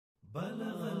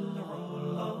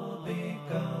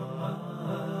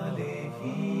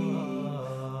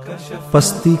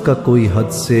پستی کا کوئی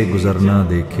حد سے گزرنا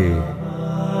دیکھے،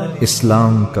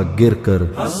 اسلام کا گر کر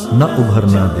نہ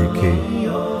ابھرنا دیکھے،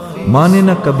 مانے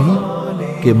نہ کبھی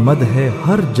کہ مد ہے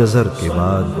ہر جزر کے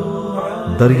بعد،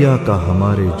 دریا کا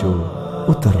ہمارے جو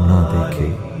اترنا دیکھے۔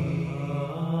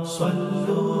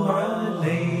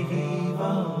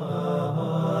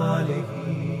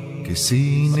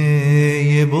 کسی نے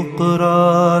یہ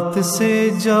بقرات سے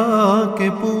جا کے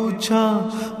پوچھا،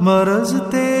 مرض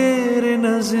تیرے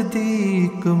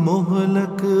نزدیک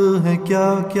مہلک ہے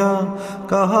کیا کیا؟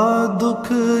 کہا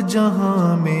دکھ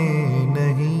جہاں میں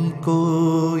نہیں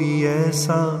کوئی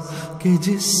ایسا کہ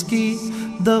جس کی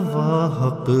دوا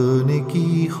حق نے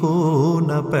کی ہو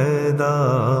نہ پیدا،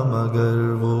 مگر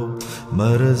وہ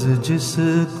مرض جس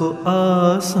کو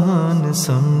آسان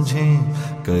سمجھیں،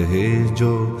 کہے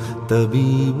جو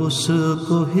طبیب اس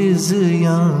کو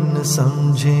ہذیان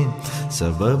سمجھیں۔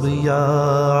 سبب یا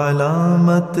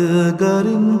علامت گر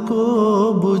ان کو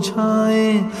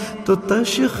بجھائیں تو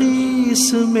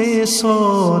تشخیص میں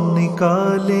 100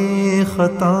 نکالیں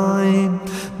خطائیں،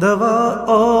 دوا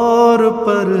اور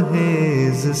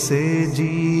پرہیز سے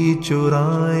جی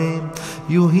چرائیں،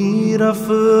 یوں ہی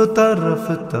رفتہ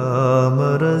رفتہ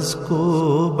مرض کو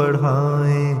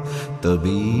بڑھائیں۔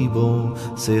 طبیبوں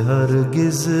سے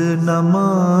ہرگز نہ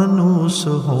مانوس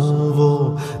ہوں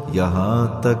وہ، یہاں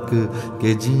تک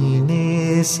کہ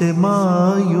جینے سے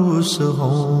مایوس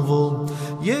ہوں وہ۔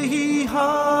 یہی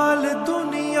حال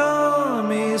دنیا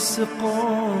میں اس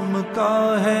قوم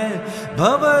کا ہے،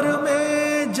 بھور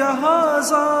میں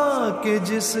جہازا کہ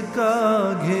جس کا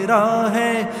گھرا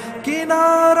ہے،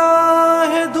 کنارہ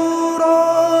ہے دور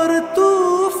اور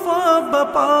طوفان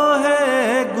بپا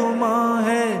ہے، گما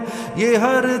ہے یہ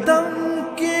ہر دم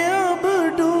کہ اب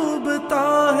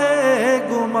ڈوبتا ہے،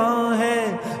 گما ہے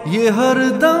یہ ہر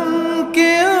دم کہ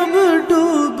اب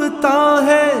ڈوبتا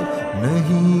ہے۔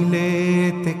 نہیں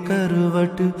لیتے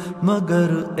کروٹ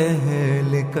مگر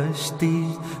اہل کشتی،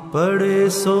 پڑے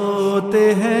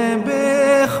سوتے ہیں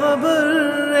بے خبر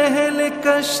اہل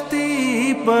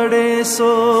کشتی، پڑے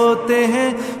سوتے ہیں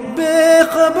بے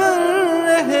خبر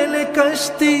اہل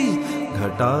کشتی۔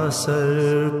 گھٹا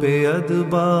سر پہ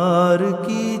ادبار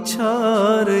کی چھا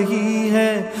رہی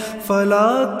ہے،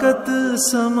 فلاکت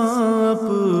سما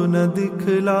اپنا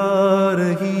دکھلا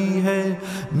رہی ہے،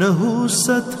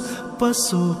 نحوست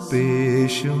پسو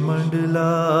پیش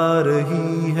منڈلا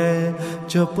رہی ہے،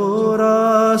 چپو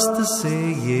راست سے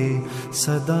یہ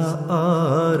صدا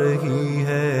آ رہی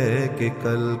ہے کہ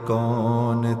کل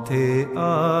کون تھے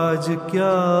آج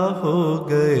کیا ہو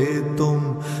گئے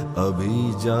تم،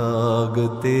 ابھی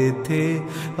جاگتے تھے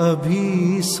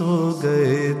ابھی سو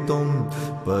گئے تم۔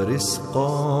 پر اس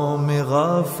قوم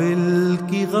غافل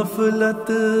کی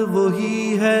غفلت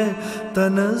وہی ہے،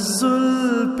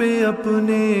 تنزل پہ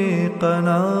اپنے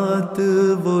قناعت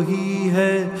وہی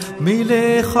ہے،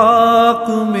 ملے خاک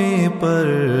میں پر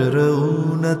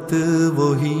رعونت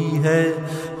وہی ہے،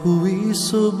 ہوئی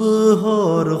صبح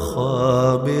اور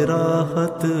خواب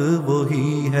راحت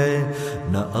وہی ہے۔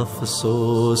 نہ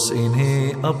افسوس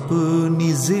انہیں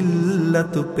اپنی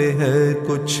ذلت پہ ہے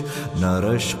کچھ، نہ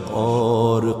رشک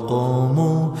اور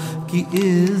قوموں کی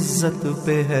عزت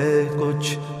پہ ہے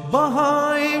کچھ،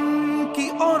 بہائم کی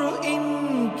اور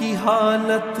ان کی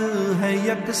حالت ہے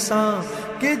یکساں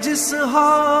کہ جس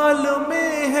حال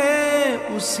میں ہے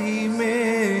اسی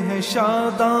میں ہے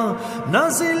شاداں، نہ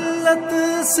ذلت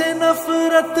سے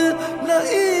نفرت نہ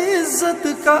عزت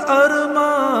کا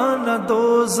ارمان، نہ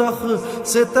دوزخ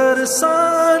سے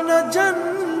ترساں نہ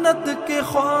جنت کے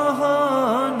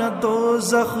خواہاں، نہ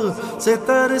دوزخ سے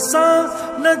ترساں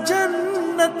نہ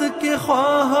جنت کے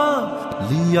خواہاں۔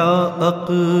 لیا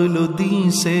عقل و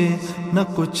دین سے نہ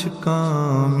کچھ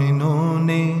کام انہوں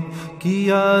نے،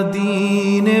 کیا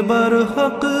دین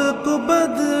برحق کو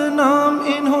بدنام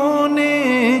انہوں نے،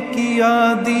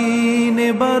 کیا دین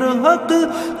برحق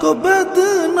کو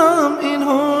بدنام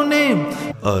انہوں نے۔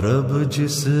 عرب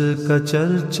جس کا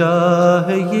چرچا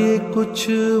ہے یہ کچھ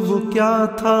وہ کیا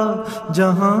تھا،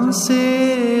 جہاں سے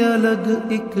الگ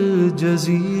ایک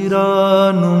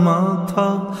جزیرہ نما تھا،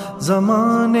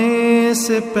 زمانے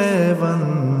سے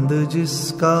پیوند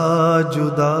جس کا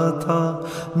جدا تھا،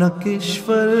 نہ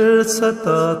کشور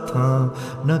ستا تھا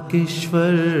نہ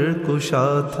کشور کشا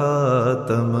تھا،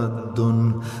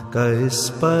 تمدن کا اس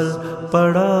پر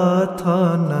پڑا تھا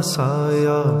نہ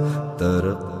سایہ،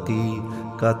 ترقی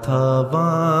کا تھا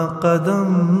وہاں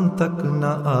قدم تک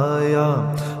نہ آیا،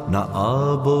 نہ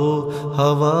آب و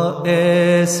ہوا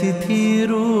ایسی تھی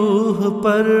روح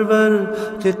پرور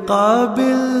کہ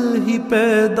قابل ہی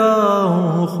پیدا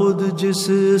ہوں خود جس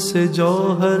سے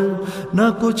جوہر نہ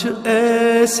کچھ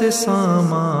ایسے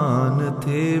سامان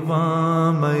تھے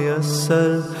وہاں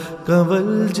میسر،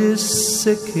 کنول جس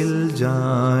سے کھل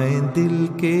جائیں دل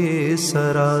کے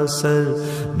سراسر،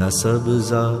 نہ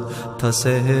سبزہ تھا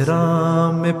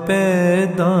صحرا میں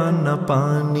پیدا نہ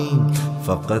پانی،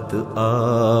 فقط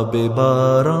آب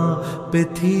باراں پہ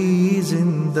تھی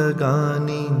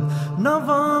زندگانی، نہ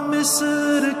وہاں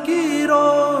مصر کی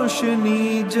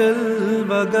روشنی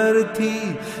جلوگر تھی،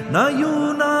 نہ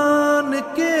یونان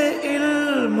کے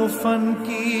علم فن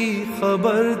کی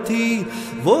خبر تھی،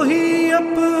 وہی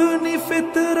اپنی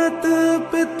فطرت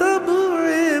پہ طبع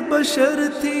بشر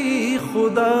تھی،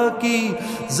 خدا کی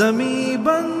زمیں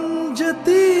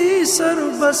بنجتی سر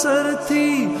بسر تھی،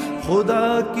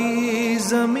 خدا کی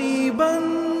زمیں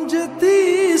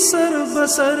بنجتی سر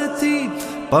بسر تھی،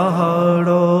 پہاڑ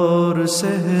اور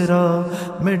صحرا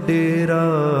میں ڈیرا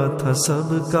تھا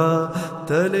سب کا،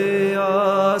 تلے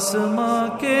آسماں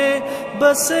کے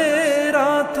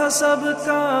بسیرا تھا سب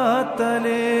کا،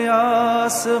 تلے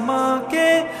آسماں کے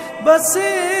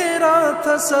بسیرا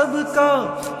تھا سب کا،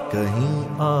 کہیں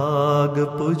آگ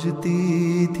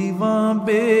بجھتی تھی وہاں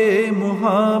بے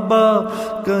محابہ،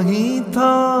 کہیں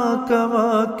تھا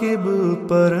کواکب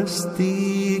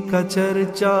پرستی کا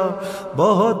چرچا،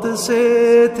 بہت سے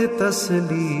تھے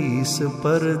تسلیس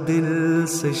پر دل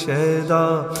سے شیدا،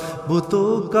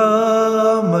 بتوں کا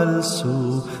عمل سو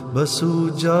بسو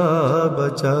جا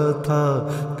بچا تھا،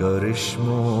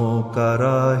 کرشموں کا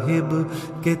راہب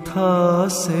کہ تھا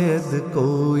سید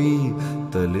کوئی،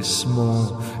 طلسموں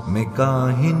میں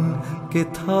کاہن کہ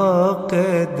تھا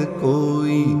قید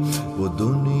کوئی، وہ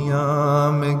دنیا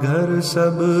میں گھر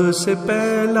سب سے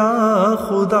پہلا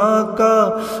خدا کا،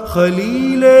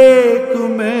 خلیل ایک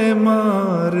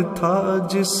معمار تھا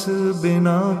جس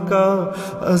بنا کا،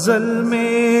 ازل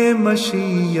میں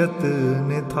مشیت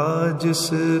نے تھا جس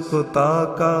کو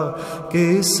تاکا، کہ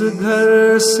اس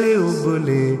گھر سے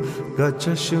ابلے گا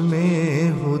چشم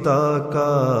خدا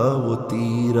کا، وہ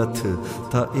تیرتھ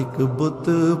تھا ایک بت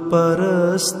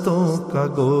پرستوں کا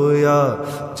گویا،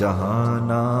 جہاں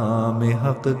نام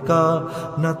حق کا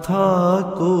نہ تھا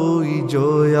کوئی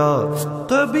جویا،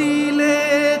 قبیلے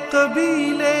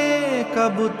قبیلے کا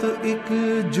بت ایک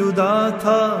جدا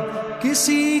تھا،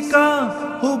 کسی کا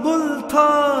حبل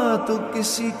تھا تو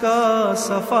کسی کا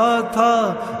صفا تھا،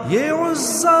 یہ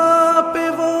عزا پہ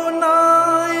وہ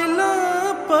نائلہ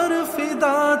پر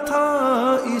فدا تھا،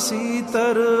 اسی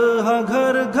طرح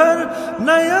گھر گھر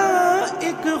نیا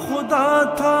ایک خدا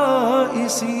تھا،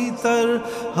 اسی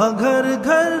طرح گھر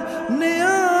گھر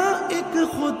نیا ایک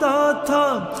خدا تھا،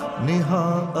 نہا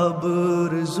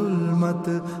ابر ظلمت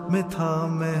میں تھا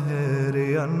مہر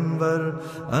انور،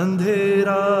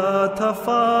 اندھیرا تھا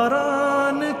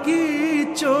فاران کی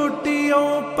چوٹیوں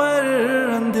پر،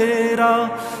 اندھیرا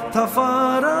تھا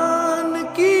فاران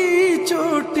کی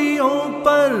چوٹیوں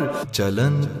پر،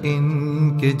 چلن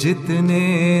ان کے جتنے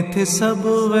تھے سب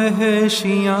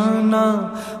وحشیانہ،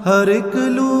 ہر ایک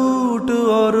لوٹ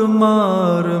اور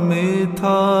مار میں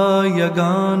تھا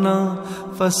یگانہ،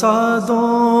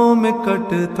 فسادوں میں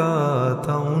کٹتا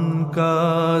تھا ان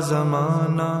کا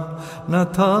زمانہ، نہ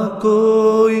تھا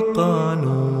کوئی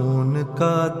قانون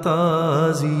کا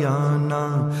تازیانہ،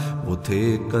 وہ تھے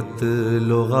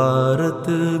قتل و غارت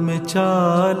میں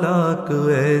چالاک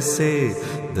ایسے،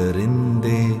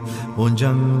 درندے وہ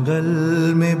جنگل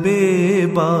میں بے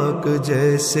باک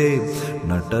جیسے،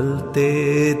 نہ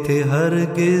ٹلتے تھے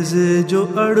ہرگز جو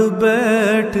اڑ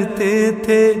بیٹھتے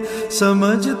تھے،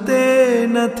 سمجھتے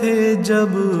نہ تھے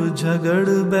جب جھگڑ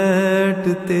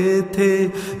بیٹھتے تھے،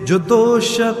 جو دو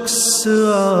شخص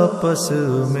آپس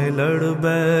میں لڑ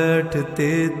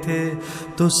بیٹھتے تھے،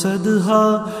 تو صدہا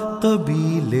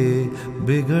قبیلے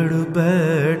بگڑ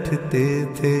بیٹھتے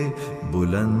تھے،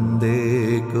 بلند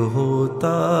ایک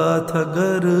ہوتا تھا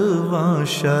گرواں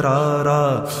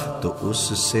شرارہ، تو اس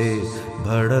سے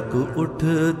بھڑک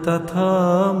اٹھتا تھا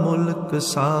ملک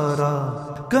سارا،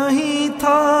 کہیں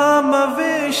تھا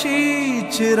مویشی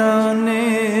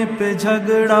چرانے پہ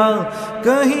جھگڑا،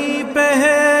 کہیں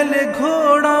پہل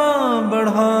گھوڑا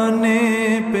بڑھانے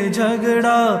پہ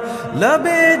جھگڑا،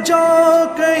 لبے جو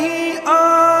کہیں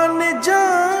آنے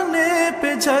جانے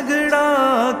پہ جھگڑا،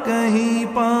 کہیں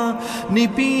پانی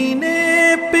پینے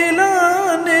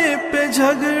پلانے پہ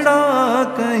جھگڑا،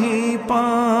 کہیں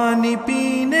پانی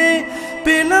پینے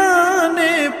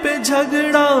پلانے پہ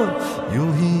جھگڑا،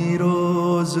 یوں ہی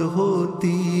روز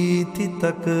ہوتی تھی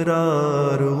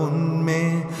تکرار ان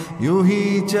میں، یوں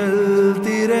ہی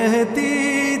چلتی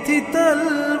رہتی تھی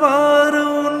تلوار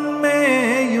ان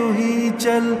میں، یوں ہی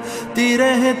چلتی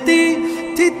رہتی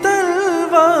تھی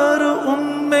تلوار ان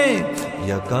میں،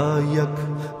 یکایک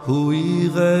ہوئی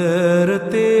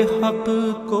غیرت حق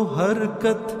کو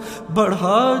حرکت،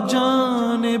 بڑھا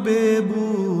جانب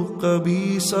بو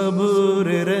کبھی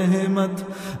صبر رحمت،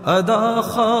 ادا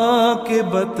خاک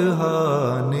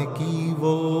بطحا نے کی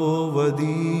وہ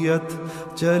ودیت،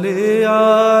 چلے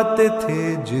آتے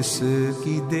تھے جس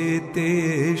کی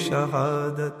دیتے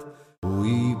شہادت،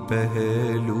 ہوئی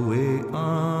پہلوئے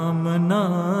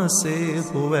آمنہ سے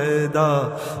ہویدا،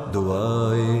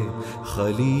 دعائے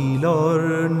خلیل اور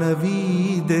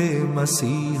نوید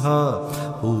مسیحا،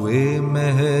 ہوئے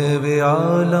محو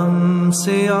عالم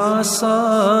سے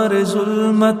آثار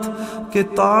ظلمت، کہ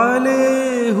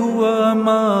طالع ہوا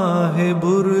ماہ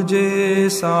برج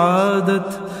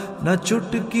سعادت، نہ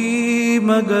چٹکی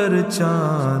مگر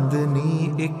چاندنی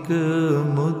ایک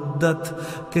مدت،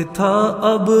 کہ تھا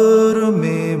ابر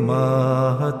میں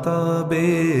ماہتاب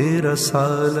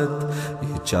رسالت،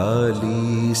 یہ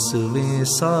 40ویں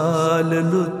سال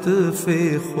لطف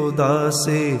خدا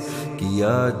سے،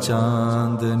 کیا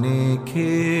چاند نے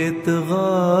کھیت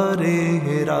غار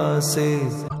ہرا سے،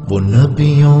 وہ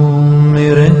نبیوں میں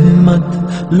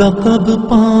رحمت لقب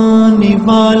پانے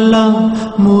والا،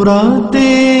 مراد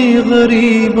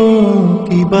غریبوں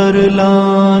کی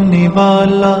برلانے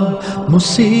والا،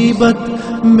 مصیبت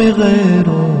میں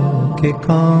غیروں کے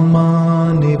کام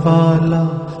آنے والا،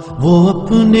 وہ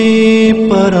اپنے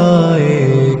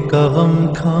پرائے کا غم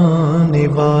کھانے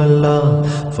والا،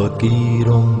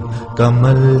 فقیروں کا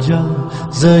ملجا،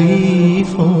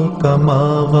 ضعیفوں کا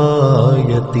ماوا،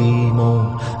 یتیموں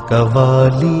کا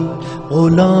والی،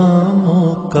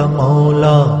 غلاموں کا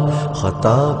مولا،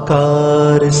 خطا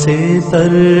کار سے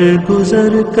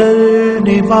درگزر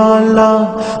کرنے والا،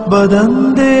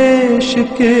 بداندیش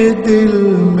کے دل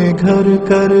میں گھر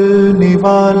کرنے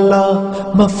والا،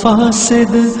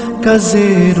 مفاسد کا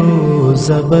زیر و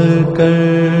زبر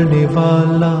کرنے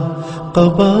والا،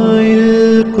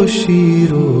 قبائل کو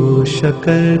شیر و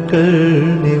شکر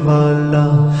کرنے والا،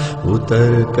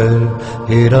 اتر کر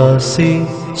ہرا سے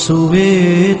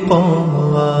سوئے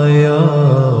قوم آیا،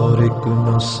 اور ایک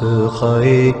نسخہ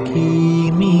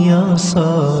کیمیا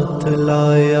ساتھ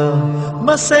لایا،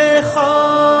 مسے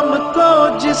خام کو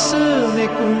جس نے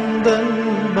کندن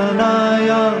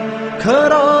بنایا،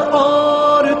 کھرا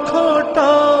اور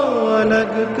کھوٹا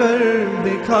الگ کر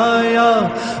دکھایا،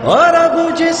 اور اب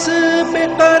جس پہ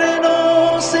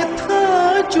قرنوں سے تھا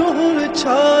جہل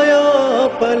چھایا،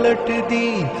 پلٹ دی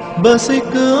بس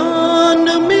ایک آن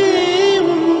میں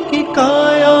ان کی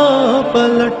کایا،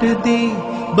 پلٹ دی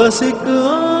بس ایک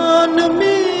آن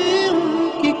میں ان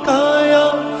کی کایا،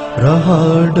 رہا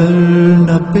ڈر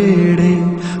نہ پیڑے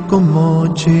کو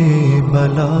موجے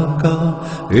بلا کا،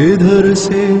 ادھر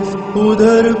سے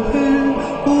ادھر پھر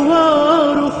ہوا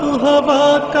رخ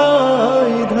ہوا کا،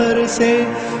 ادھر سے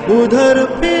ادھر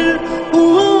پھر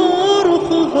ہوا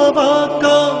رخ ہوا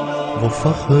کا، وہ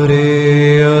فخر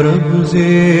عرب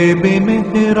زیب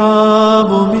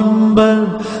محراب و منبر،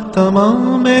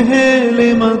 تمام اہل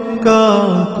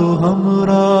مکہ کو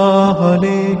ہمراہ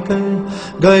لے کر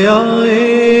گیا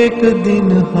ایک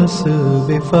دن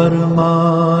حسب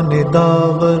فرمان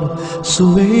داور،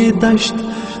 سوئے دشت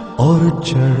اور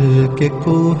چڑھ کے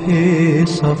کوہ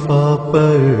صفا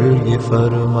پر، یہ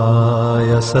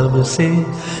فرمایا سب سے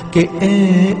کہ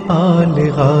اے آل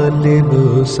غالب،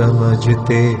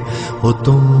 سمجھتے ہو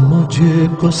تم مجھ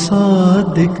کو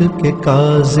صادق کے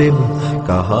کاذب،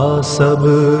 کہا سب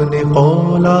نے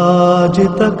قول آج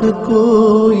تک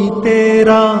کوئی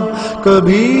تیرا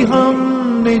کبھی ہم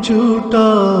نے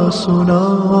جھوٹا سنا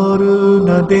اور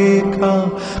نہ دیکھا،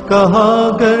 کہا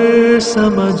گر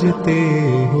سمجھتے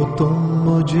ہو تم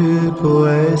مجھ کو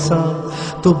ایسا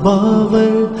تو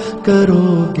باور کرو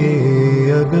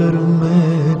گے اگر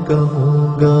میں کہوں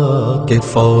گا کہ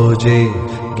فوجیں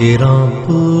گراں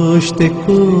پشت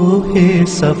کوہ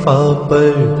صفا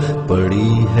پر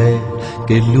پڑی ہے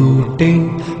کہ لوٹے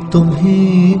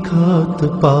تمہیں گھات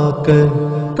پا کر،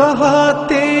 کہا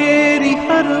تیری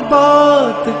ہر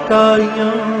بات کا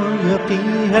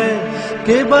یقین ہے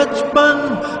کہ بچپن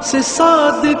سے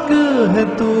صادق ہے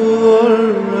تو اور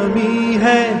نبی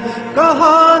ہے،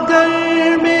 کہا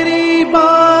گر میری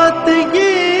بات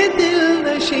یہ دل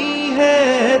نشیں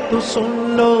ہے تو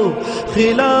سن لو،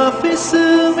 خلاف اس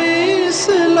میں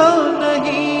اصلاح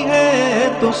نہیں ہے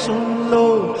تو سن لو،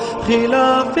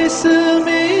 خلاف اس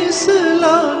میں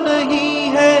اصلاح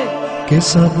نہیں ہے، کہ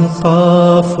سب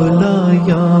قافلہ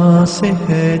یہاں سے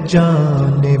ہے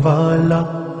جانے والا،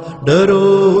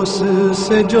 ڈرو اس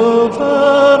سے جو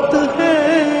وقت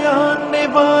ہے آنے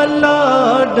والا،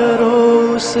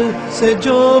 ڈرو اس سے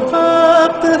جو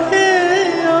وقت ہے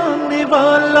آنے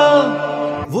والا،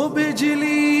 وہ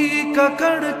بجلی کا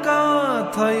ککڑ کا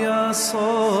تھا یا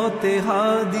صوت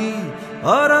ہادی،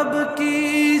 عرب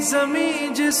کی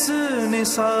زمین جس نے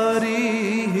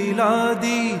ساری ہلا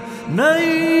دی،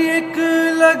 نئی ایک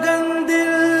لگن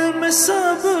دل میں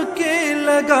سب کے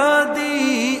لگا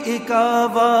دی، ایک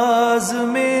آواز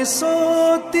میں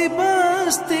سوتی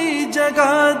بستی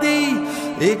جگا دی،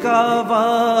 ایک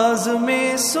آواز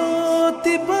میں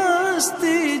سوتی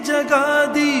بستی جگا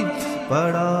دی،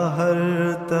 پڑا ہر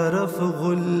طرف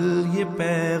غل یہ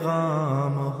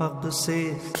پیغام حق سے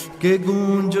کہ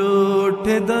گونج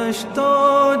اٹھے دشت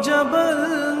و جبل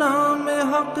نام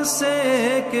حق سے،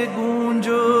 کہ گونج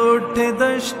اٹھے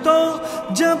دشت و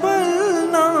جبل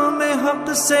نام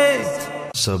حق سے۔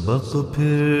 سبق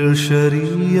پھر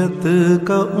شریعت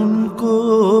کا ان کو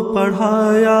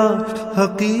پڑھایا،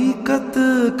 حقیقت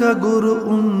کا گر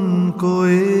ان کو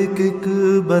ایک ایک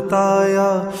بتایا،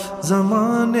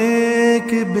 زمانے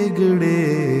کے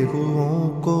بگڑے ہوئوں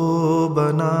کو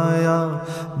بنایا،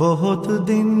 بہت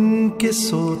دن کے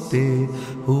سوتے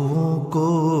ہوئوں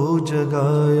کو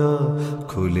جگایا،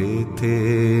 کھلے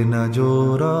تھے نہ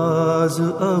جو راز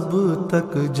اب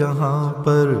تک جہاں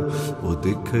پر، وہ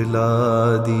دکھلا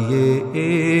دیے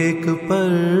ایک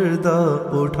پردہ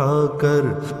اٹھا کر،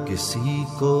 کسی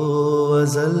کو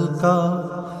ازل کا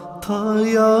تھا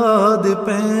یاد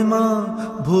پیما،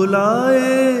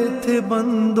 بھلائے تھے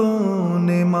بندوں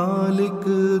نے مالک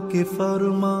کے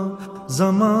فرما،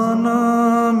 زمانہ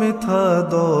میں تھا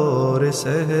دور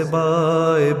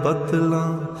صحبائے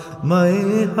بطلاں،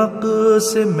 میں حق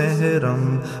سے محرم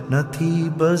نہ تھی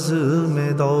بز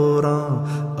میں دوراں،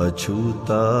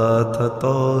 اچھوتا تھا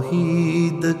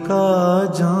توحید کا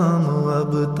جام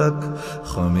اب تک،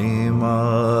 خم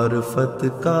معرفت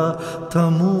کا تھا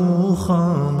منہ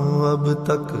خام اب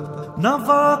تک، نہ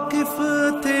واقف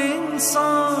تھے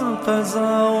انسان قضا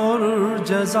اور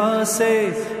جزا سے،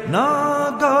 نہ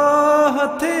آگاہ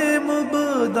تھے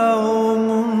مبدا و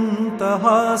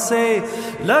منتہا سے،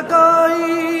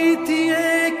 لگائی تھی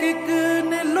ایک ایک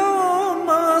نے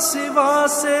لوما سوا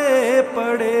سے،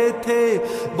 پڑے تھے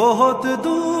بہت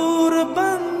دور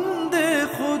بندے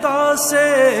خدا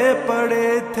سے،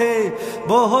 پڑے تھے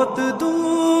بہت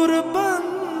دور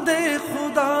بندے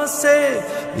خدا سے،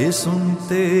 یہ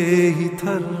سنتے ہی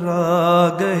تھرا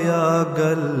گیا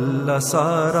گلہ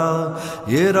سارا،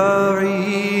 یہ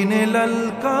راعی نے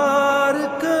للکار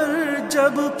کر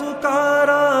جب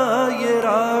پکارا، یہ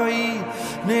راعی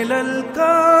نے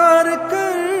للکار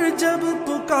کر جب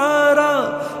پکارا،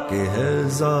 کہ ہے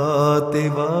ذات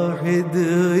واحد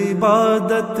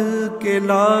عبادت کے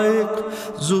لائق،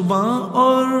 زباں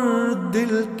اور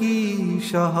دل کی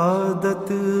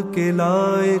شہادت کے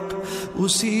لائق،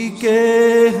 اسی کے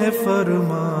ہے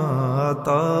فرما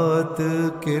اطاعت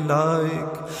کے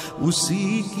لائق،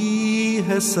 اسی کی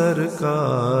ہے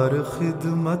سرکار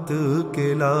خدمت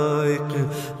کے لائق،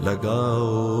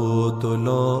 لگاؤ تو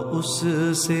لو اس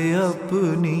سے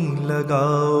اپنی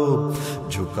لگاؤ،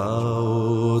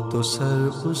 جھکاؤ تو سر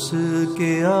اس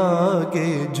کے آگے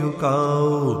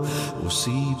جھکاؤ،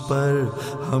 اسی پر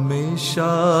ہمیشہ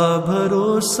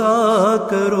بھروسہ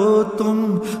کرو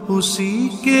تم، اسی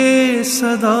کے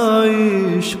صدا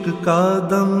عشق کا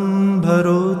دم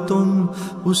بھرو تم،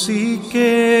 اسی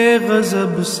کے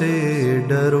غضب سے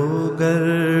ڈرو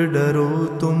گر ڈرو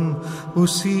تم،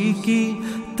 اسی کی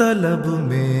طلب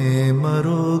میں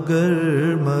مرو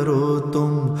گر مرو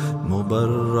تم،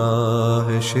 مبرہ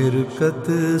ہے شرکت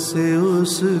سے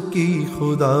اس کی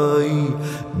خدائی،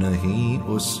 نہیں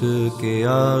اس کے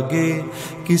آگے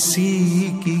کسی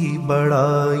کی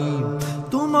بڑائی،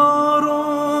 تم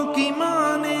اوروں کی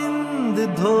مانند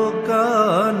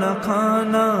دھوکہ نہ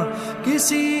کھانا،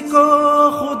 کسی کو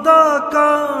خدا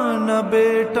کا نہ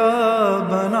بیٹا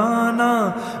بنانا،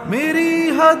 میری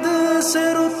حد سے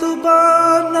رتبہ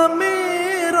نہ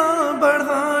میرا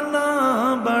بڑھانا،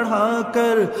 بڑھا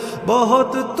کر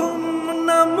بہت تم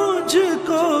نہ مجھ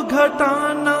کو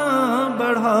گھٹانا،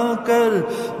 بڑھا کر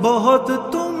بہت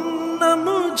تم نہ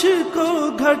مجھ کو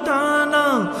گھٹانا،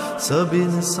 سب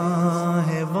انسان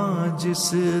ہے وہاں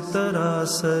جس طرح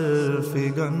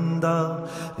سرفگندہ،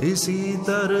 اسی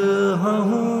طرح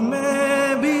ہوں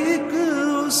میں بھی ایک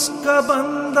اس کا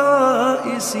بندہ،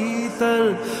 اسی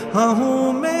طرح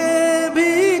ہوں میں بھی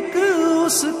ایک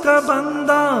اس کا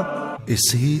بندہ،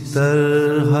 اسی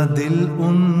طرح دل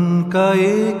ان کا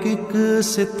ایک ایک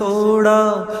سے توڑا،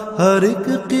 ہر ایک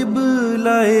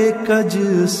قبلہ کج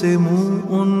سے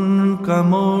منہ ان کا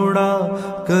موڑا،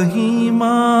 کہیں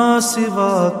ماں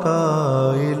سوا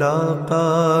کا علاقہ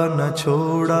نہ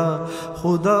چھوڑا،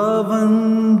 خدا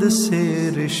بند سے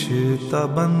رشتہ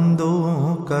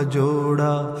بندوں کا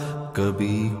جوڑا،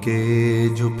 کبھی کے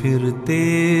جو پھرتے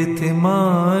تھے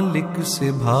مالک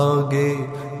سے بھاگے،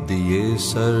 دیے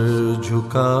سر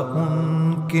جھکا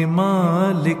ان کے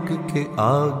مالک کے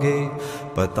آگے،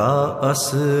 پتا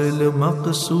اصل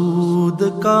مقصود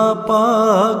کا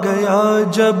پا گیا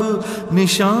جب،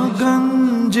 نشاں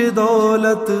گنج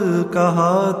دولت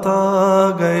کہا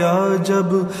تا گیا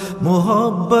جب،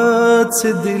 محبت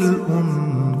سے دل ان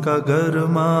کا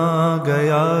گرما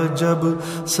گیا جب،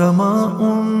 سما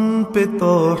ان پہ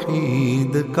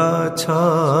توحید کا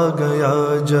چھا گیا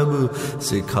جب،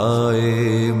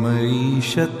 سکھائے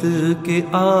معیشت کے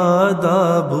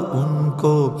آداب ان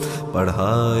کو،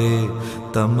 پڑھائے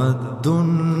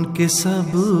تمدن کے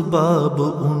سب باب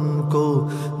ان کو،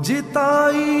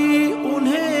 جتائی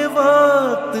انہیں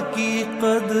وقت کی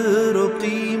قدر و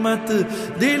قیمت،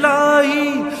 دلائی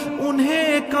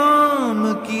انہیں کام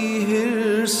کی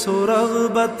حرص و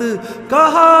رغبت،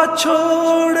 کہا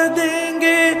چھوڑ دیں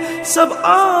گے سب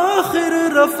آخر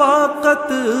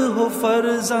رفاقت، ہو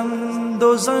فرزند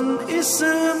و زن اس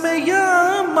میں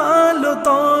یا مال و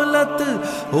دولت،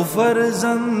 ہو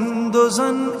فرزند و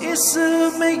زن اس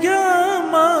میں یا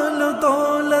مال و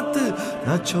دولت،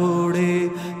 نہ چھوڑے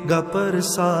گا پر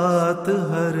ساتھ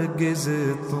ہرگز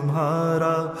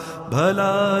تمہارا،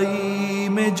 بھلائی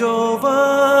میں جو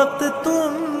وقت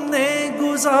تم نے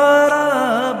گزارا،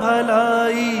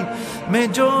 بھلائی میں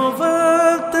جو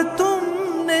وقت تم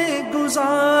نے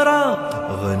گزارا،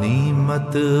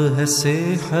 غنیمت ہے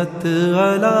صحت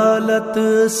علالت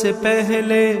سے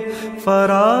پہلے،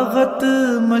 فراغت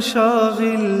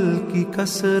مشاغل کی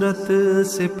کثرت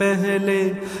سے پہلے،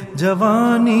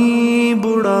 جوانی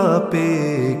بڑھاپے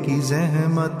کی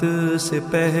زحمت سے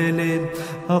پہلے،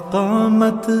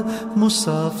 اقامت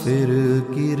مسافر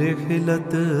کی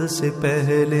رحلت سے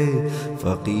پہلے،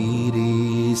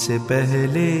 فقیری سے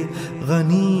پہلے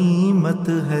غنیمت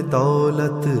ہے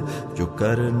دولت، جو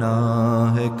کرنا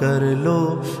ہے کر لو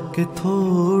کہ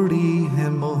تھوڑی ہے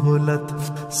مہلت،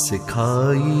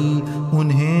 سکھائی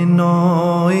انہیں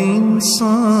نوع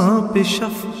انسان پہ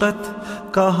شفقت،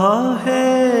 کہا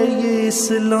ہے یہ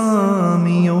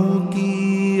اسلامیوں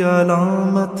کی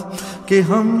علامت کہ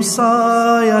ہم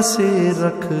سایہ سے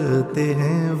رکھتے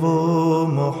ہیں وہ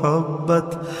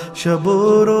محبت، شب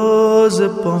و روز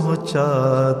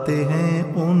پہنچاتے ہیں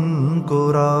ان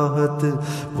کو راحت،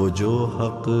 وہ جو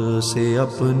حق سے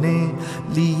اپنے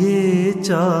لیے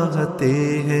چاہتے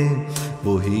ہیں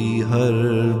وہی ہر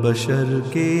بشر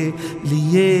کے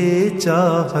لیے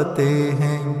چاہتے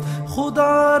ہیں،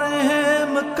 خدا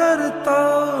رحم کرتا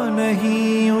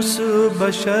نہیں اس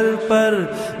بشر پر،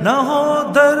 نہ ہو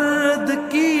درد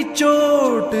کی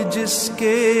چوٹ جس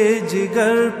کے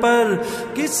جگر پر،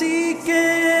 کسی کے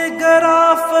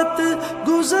گرافت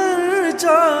گزر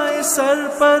جائے سر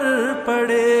پر،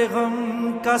 پڑے غم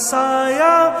کا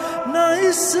سایہ نہ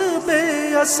اس بے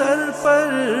اثر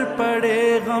پر،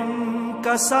 پڑے غم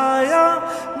کا سایہ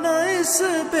نہ اس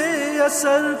بے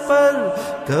اثر پر،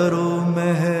 کرو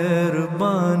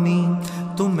مہربانی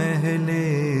تم اہل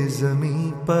زمین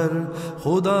پر،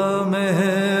 خدا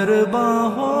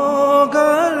مہربان ہوگا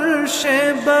عرش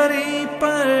بری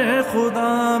پر،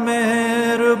 خدا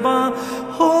مہربان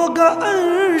ہوگا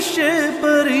عرش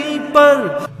بری پر،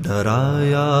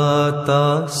 ڈرایا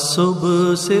تعصب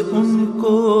سے ان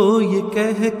کو یہ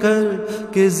کہہ کر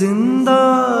کہ زندہ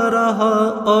رہا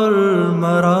اور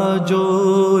مرا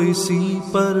جو اسی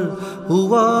پر،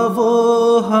 ہوا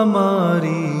وہ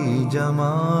ہماری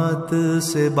جماعت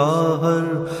سے باہر،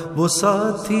 وہ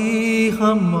ساتھی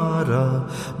ہمارا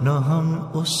نہ ہم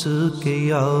اس کے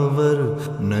یاور،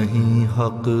 نہیں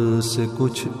حق سے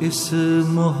کچھ اس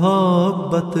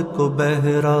محبت کو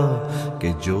بہرا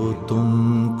کہ جو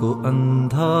تم کو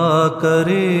اندھا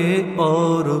کرے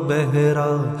اور بہرا،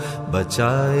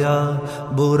 بچایا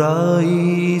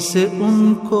برائی سے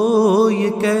ان کو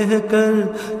یہ کہہ کر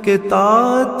کہ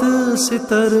طاعت سے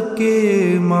ترک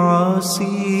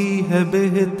معاصی ہے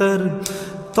بہتر،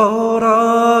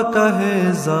 تورا کا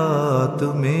ہے ذات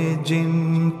میں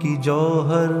جن کی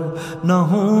جوہر، نہ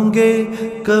ہوں گے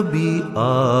کبھی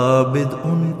عابد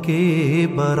ان کے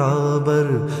برابر،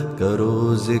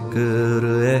 کرو ذکر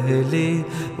اہل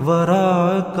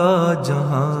ورا کا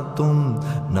جہاں تم،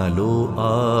 نہ لو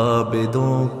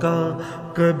عابدوں کا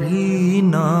کبھی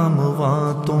نام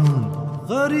وہاں تم،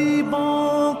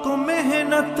 غریبوں کو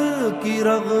محنت کی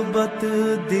رغبت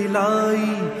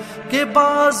دلائی کہ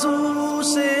بازو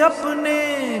سے اپنے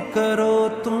کرو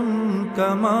تم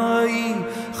کمائی،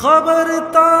 خبر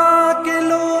تاکہ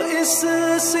لو اس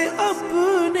سے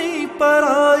اپنی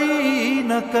پرائی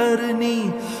نہ کرنی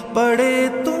پڑے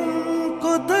تم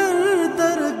کو در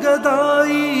در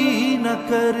گدائی، نہ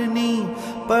کرنی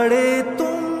پڑے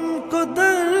تم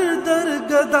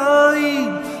گدائی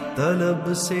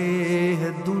طلب سے ہے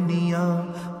دنیا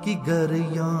کی گر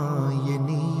یہاں یہ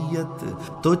نیت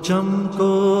تو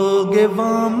چمکو گے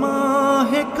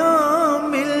واماہ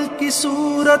کامل کی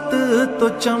صورت تو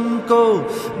چمکو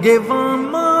گے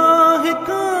واماہ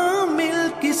کامل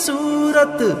کی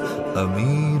صورت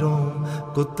امیروں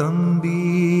کو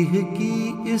تنبیہ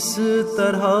کی اس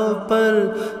طرح پر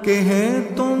کہ ہیں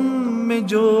تم میں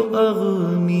جو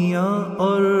اغنیا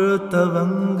اور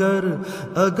تونگر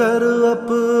اگر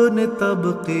اپنے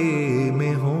طبقے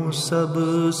میں ہوں سب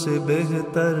سے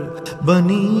بہتر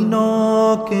بنی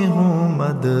نو کے ہوں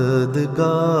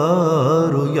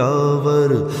مددگار و یاور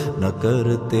نہ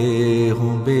کرتے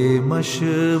ہوں بے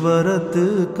مشورت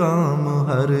کام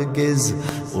ہرگز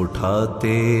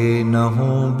اٹھاتے نہ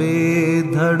ہوں بے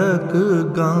دھڑک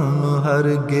گام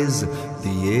ہرگز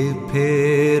دیے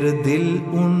پھر دل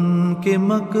ان کے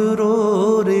مکر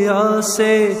و ریا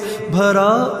سے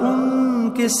بھرا ان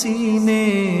کے سینے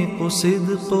کو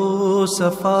صدق و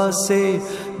صفا سے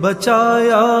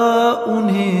بچایا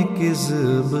انہیں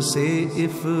کذب سے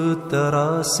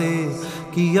افطرا سے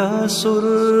کیا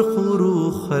سرخ رو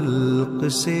خلق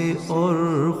سے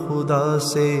اور خدا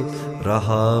سے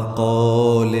رہا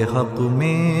قول حق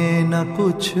میں نہ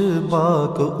کچھ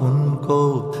باک ان کو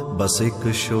بس ایک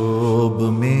شوب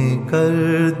میں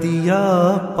کر دیا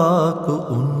پاک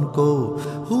ان کو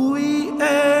ہوئی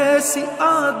ایسی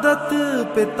عادت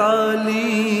پہ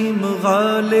تعلیم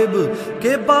غالب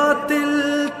کہ باطل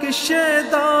کے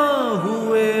شیدا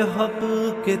ہوئے حق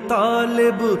کے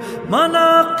طالب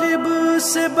مناقب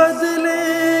سے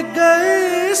بدلے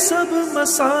گئے سب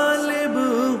مسالب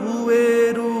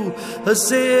ہوئے روح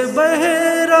سے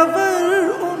بہرور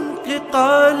ان کے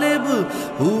قالب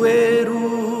ہوئے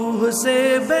روح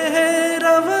سے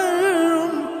بہرور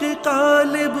ان کے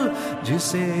قالب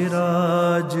جسے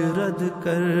راج رد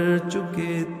کر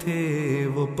چکے تھے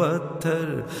وہ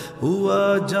پتھر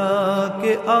ہوا جا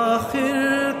کے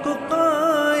آخر کو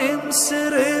قائم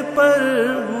سرے پر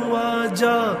ہوا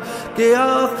جا کہ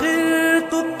آخر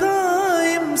کو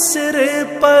قائم سرے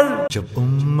پر جب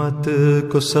امت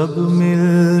کو سب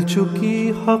مل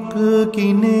چکی حق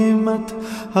کی نعمت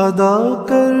ادا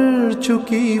کر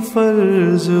چکی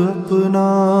فرض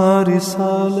اپنا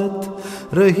رسالت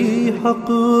رہی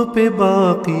حق پہ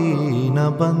باقی نہ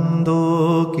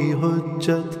بندوں کی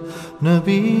حجت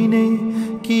نبی نے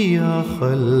کیا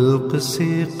خلق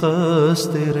سے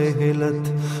قصد رحلت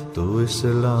تو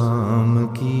اسلام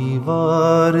کی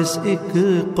وارث ایک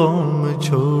قوم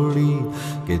چھوڑی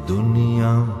کہ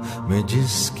دنیا میں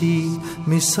جس کی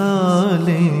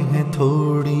مثالیں ہیں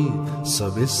تھوڑی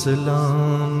سب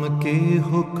اسلام کے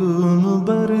حکم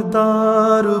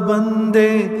بردار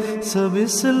بندے سب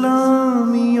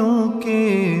اسلامیوں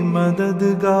کے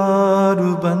مددگار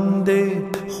بندے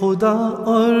خدا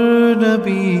اور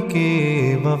نبی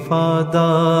کے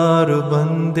وفادار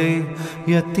بندے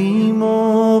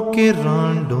یتیموں کے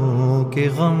رانڈوں کے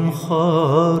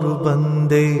غمخوار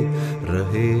بندے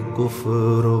رہے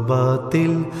کفر و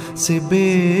باطل سے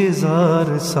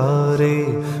بیزار سارے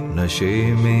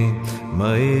نشے میں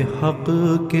مئے حق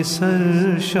کے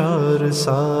سرشار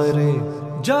سارے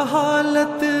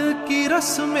جہالت کی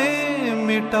رسمیں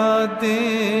مٹا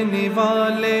دینے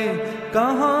والے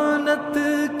کہانت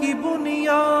کی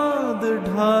بنیاد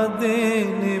ڈھا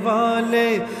دینے والے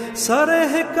سر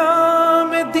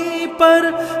احکام دی پر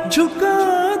جھکا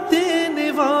دینے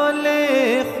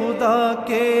والے خدا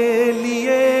کے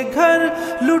لیے گھر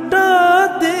لٹا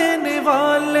دینے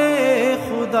والے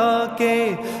خدا کے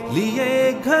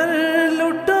لیے گھر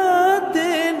لٹا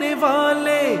دینے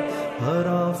والے ہر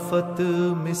آفت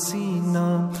میں سینہ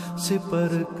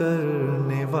سپر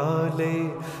کرنے والے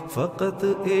فقط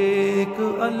ایک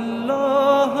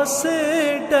اللہ سے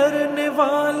ڈرنے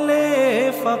والے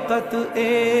فقط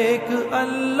ایک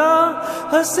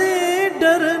اللہ سے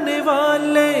ڈرنے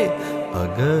والے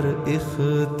اگر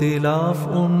اختلاف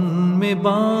ان میں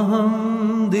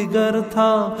باہم دیگر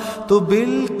تھا تو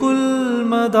بالکل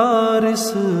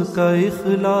مدارس کا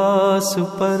اخلاص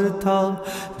پر تھا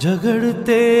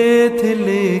جھگڑتے تھے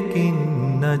لیکن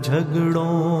نہ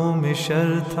جھگڑوں میں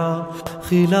شر تھا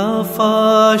خلاف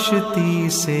آشتی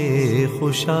سے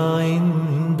خوش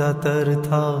آئندہ تر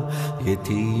تھا یہ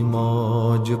تھی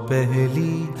موج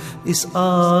پہلی اس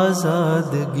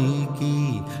آزادگی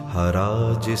کی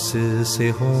ہرا جس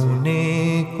سے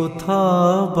ہونے کو تھا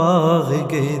باغ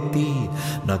گیتی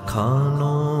نہ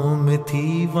کھانوں میں میں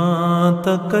تھی وہاں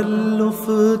تکلف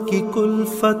کی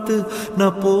کلفت، نہ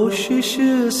پوشش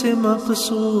سے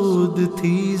مقصود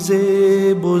تھی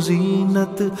زیب و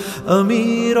زینت،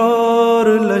 امیر اور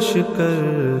لشکر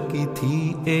کی تھی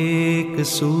ایک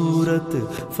صورت،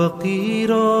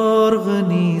 فقیر اور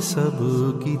غنی سب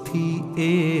کی تھی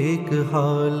ایک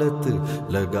حالت،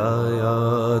 لگایا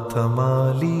تھا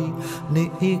مالی نے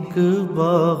ایک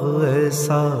باغ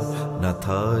ایسا، نہ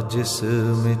تھا جس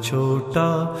میں چھوٹا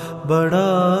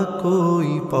بڑا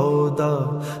کوئی پودا،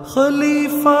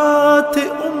 خلیفہ تھے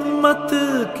امت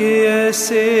کے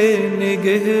ایسے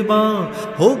نگہباں،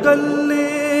 ہو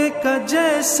گلے کا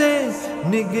جیسے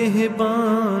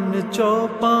نگہبان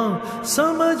چوپاں،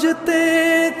 سمجھتے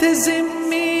تھے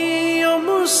ذمی و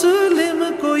مسلم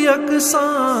کو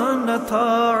یکساں، نہ تھا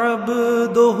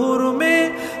عبد و حر میں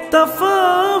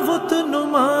تفاوت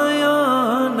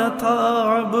نمایاں، نہ تھا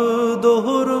عبد و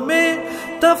حر میں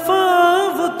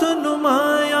تفاوت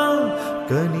نمایاں،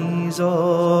 کنیز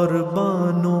اور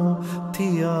بانو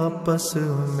تھی آپس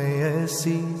میں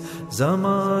ایسی،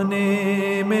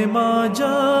 زمانے میں ماں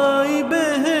جائی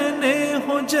بہنیں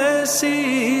ہو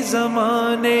جیسی،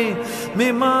 زمانے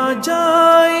میں ماں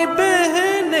جائی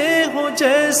بہنیں ہو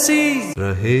جیسی،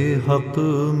 رہے حق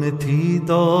میں تھی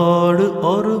دوڑ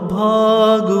اور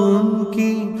بھاگ ان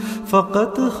کی،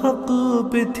 فقط حق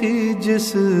پہ تھی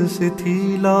جس سے تھی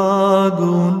لاگ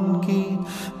ان کی،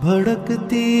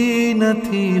 بھڑکتی نہ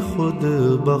تھی خود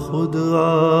بخود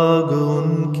آگ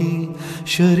ان کی،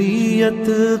 شریعت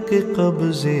کے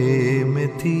قبضے میں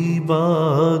تھی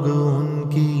باغ ان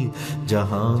کی،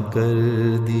 جہاں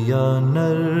کر دیا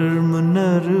نرم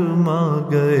نرما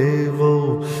گئے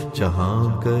وہ، جہاں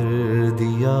کر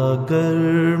دیا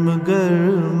گرم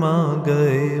گرما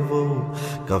گئے وہ،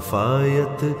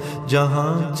 کفایت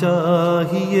جہاں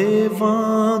چاہیے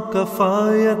وہاں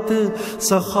کفایت،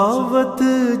 سخاوت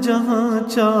جہاں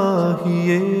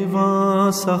چاہیے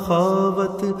وہاں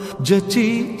سخاوت،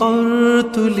 جچی اور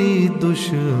تلی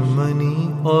دشمنی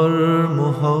اور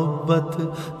محبت،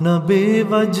 نہ بے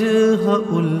وجہ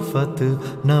الفت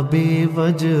نہ بے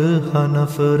وجہ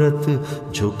نفرت،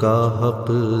 جھکا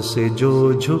حق سے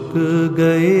جو جھک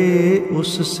گئے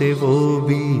اس سے وہ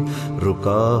بھی،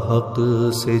 رکا حق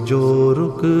سے جو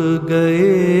رک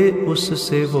گئے اس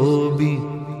سے وہ بھی،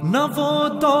 نہ وہ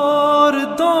دور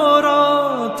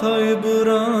دورہ تھا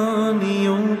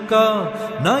عبرانیوں کا،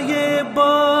 نہ یہ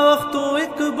بخت و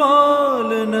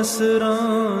اقبال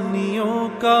نصرانیوں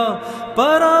کا،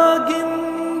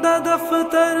 پراگندہ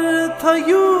دفتر تھا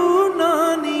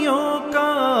یونانیوں کا،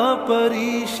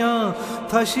 پریشاں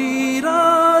تھا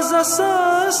شیراز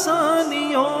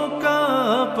ساسانیوں کا،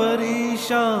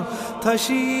 پریشاں تھا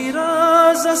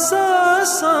شیراز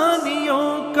ساسانیوں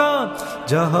کا،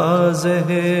 جہاز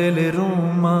اہل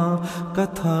روما کا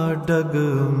تھا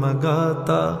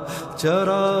ڈگمگاتا،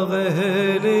 چراغ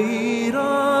اہل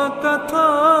ایران کا تھا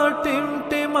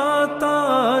ٹمٹماتا،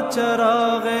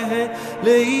 چراغ اہل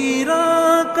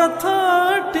ایران کا تھا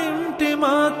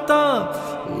ٹمٹماتا،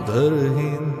 ادھر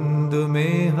ہند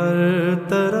میں ہر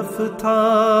طرف تھا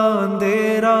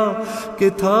اندھیرا، کہ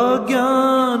تھا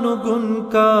گیان و گن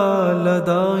کا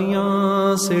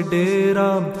لدایاں سے ڈیرا،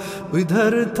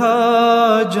 ادھر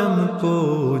تھا جم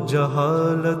کو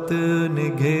جہالت نے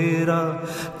گھیرا،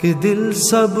 کہ دل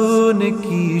سب نے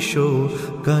کیشو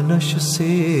کنش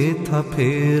سے تھا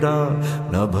پھیرا،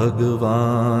 نہ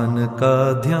بھگوان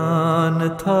کا دھیان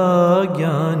تھا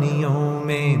گیانیوں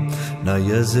میں، نہ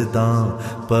یزداں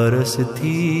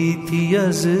پرستی تھی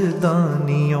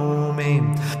یزدانیوں میں،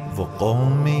 وہ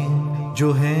قومیں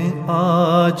جو ہیں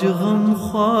آج غم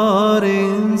خوار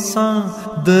انسان،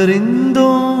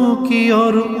 درندوں کی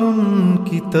اور ان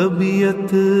کی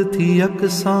طبیعت تھی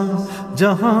یکساں،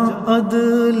 جہاں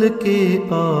عدل کے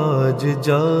آج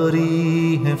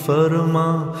جاری ہیں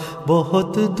فرماں،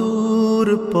 بہت دور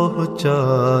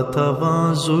پہنچا تھا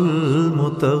وہاں ظلم و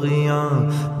طغیاں،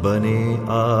 بنے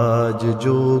آج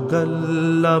جو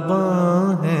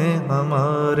غلباں ہیں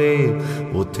ہمارے،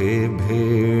 وہ تھے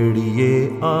بھیڑیے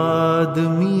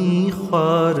آدمی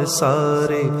خوار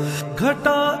سارے،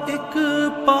 گھٹا ایک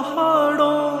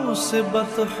پہاڑوں سے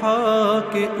بطحا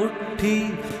کے اٹھی،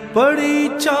 پڑی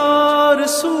چار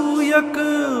سو یک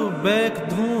بیک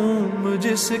دھوم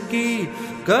جس کی،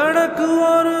 کڑک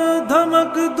اور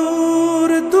دھمک دور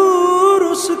دور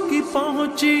اس کی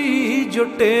پہنچی، جو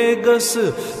ٹیگس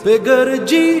پہ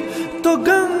گرجی تو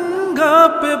گنگا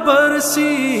پہ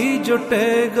برسی، جو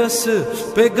ٹیگس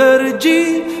پہ گرجی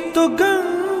تو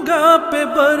گنگا پہ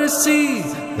برسی،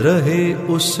 رہے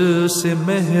اس سے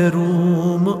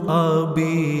محروم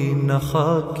آبی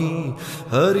نخا کی،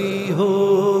 ہری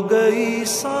ہو گئی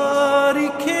ساری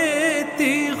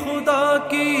کھیتی خدا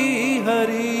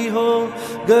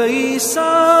گئی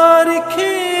ساری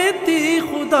کھیتی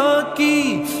خدا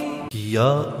کی. کیا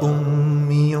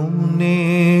امیوں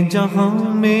نے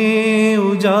جہاں میں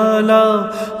اجالا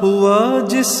ہوا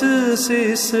جس سے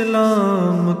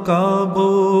اسلام کا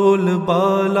بول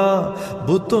بالا.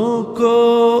 بتوں کو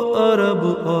عرب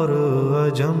اور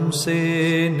عجم سے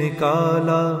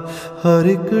نکالا ہر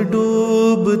ایک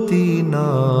ڈوبتی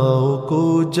ناؤ کو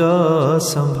جا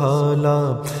سنبھالا.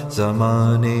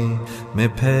 زمانے میں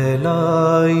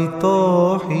پھیلائی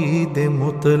توحید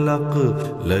مطلق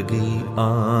لگی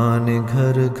آن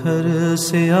گھر گھر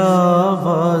سے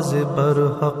آواز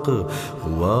برحق.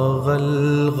 ہوا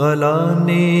غلغلہ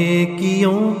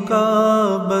نیکیوں کا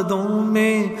بدوں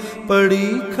میں پڑی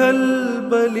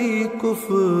کھلبلی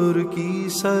کفر کی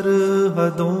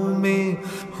سرحدوں میں.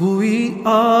 ہوئی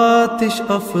آتش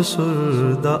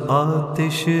افسردہ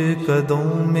آتش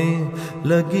قدوں میں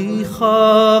لگی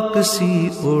خاک سی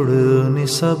اڑنے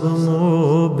سب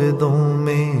موبدوں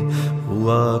میں.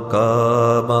 ہوا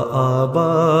کعبہ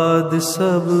آباد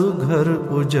سب گھر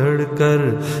اجڑ کر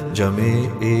جمے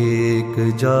ایک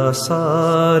جا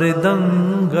سارے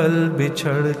دنگل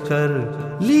بچھڑ کر.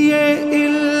 لیے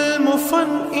علم و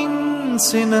فن ان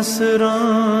سے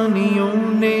نصرانیوں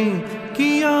نے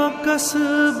کیا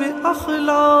کسب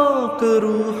اخلاق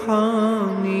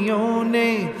روحانیوں نے.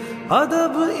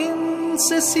 ادب ان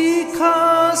سے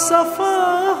سیکھا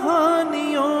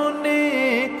صفحانیوں نے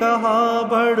کہا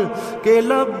بڑھ کے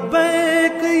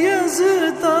لبیک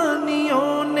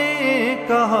یزدانیوں نے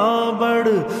کہا بڑھ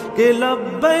کے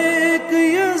لبیک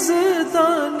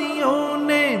یزدانیوں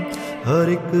نے. ہر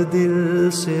ایک دل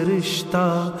سے رشتہ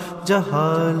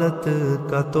جہالت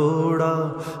کا توڑا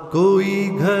کوئی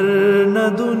گھر نہ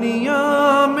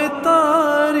دنیا میں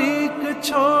تاریک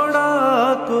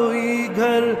چھوڑا کوئی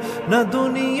گھر نہ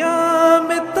دنیا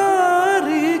میں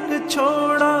تاریک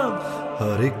چھوڑا.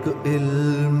 ہر ایک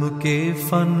علم کے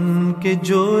فن کے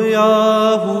جویا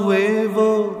ہوئے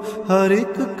وہ ہر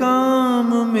ایک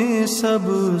کام میں سب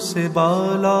سے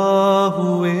بالا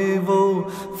ہوئے وہ.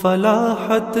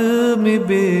 فلاحت میں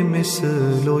بے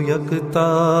مثل و یکتا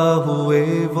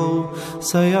ہوئے وہ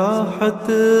سیاحت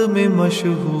میں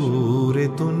مشہور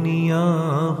دنیا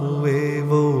ہوئے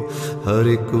وہ. ہر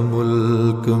ایک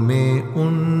ملک میں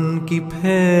ان کی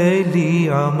پھیلی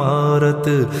عمارت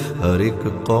ہر ایک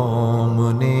قوم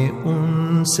نے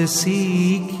ان سے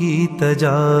سیکھی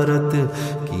تجارت.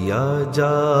 کیا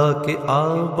جا کے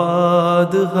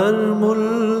آباد ہر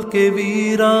ملک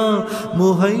ویراں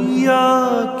مہیا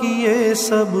کیے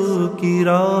سب کی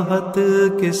راحت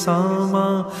کے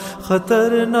سامان.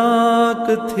 خطرناک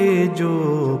تھے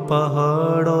جو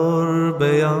پہاڑ اور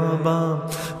بیاباں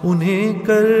انہیں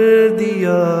کر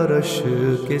دیا رش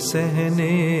کے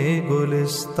صحنے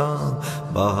گلستان.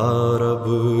 بہار اب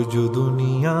جو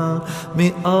دنیا میں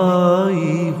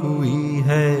آئی ہوئی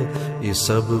ہے یہ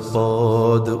سب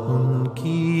پود ان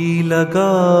کی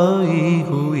لگائی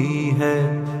ہوئی ہے.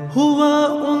 ہوا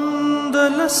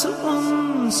اندلس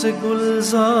ان سے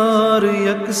گلزار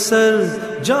یکسر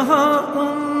جہاں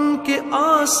ان کے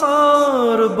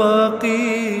آثار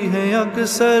باقی ہیں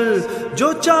اکثر.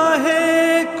 جو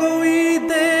چاہے کوئی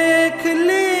دیکھ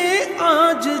لے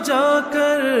آج جا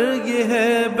کر یہ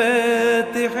ہے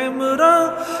بیت حمرا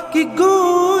کی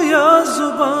گویا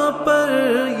زباں پر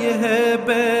یہ ہے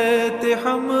بیت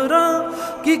حمرا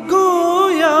کی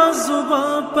گویا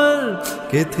زباں پر.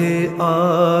 کہ تھے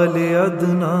آل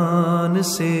عدنان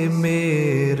سے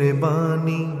میرے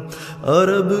بانی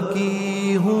عرب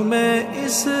کی ہوں میں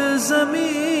اس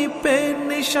زمین پہ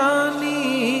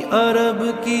نشانی عرب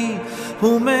کی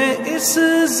ہوں میں اس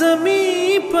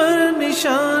زمین پر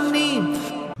نشانی.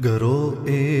 گرو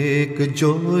ایک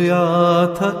جویا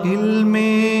تھا علم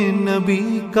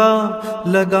نبی کا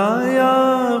لگایا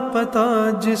پتہ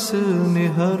جس نے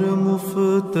ہر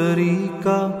مفتری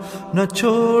کا. نہ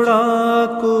چھوڑا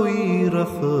کوئی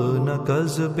رخ نہ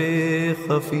قذب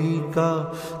خفی کا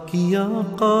کیا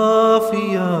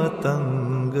قافیہ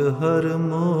تنگ ہر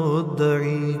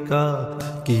مدعی کا.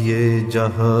 کیے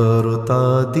جہر و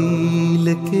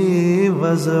تعدیل کے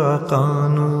وضع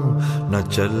قانون نہ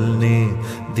چلنے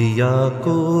دیا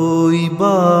کوئی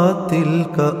باطل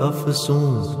کا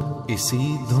افسون.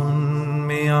 اسی دھن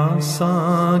میں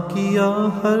آساں کیا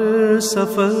ہر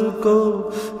سفر کو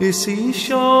اسی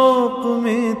شوق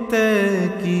میں طے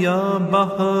کیا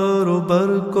بحر و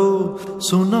بر کو.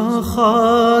 سنا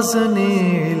خازن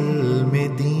علم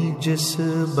دین جس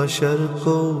بشر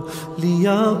کو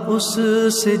لیا اس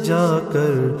سے جا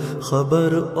کر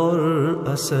خبر اور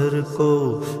اثر کو،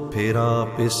 پھر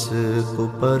آپ اس کو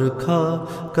پرکھا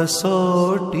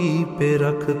کسوٹی پہ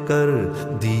رکھ کر،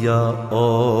 دیا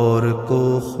اور کو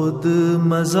خود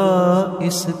مزہ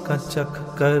اس کا چکھ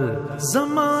کر۔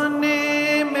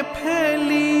 زمانے میں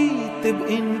پھیلی طب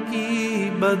ان کی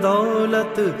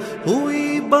بدولت،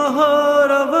 ہوئی بہار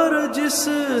اور جس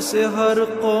سے ہر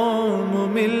قوم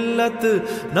ملت،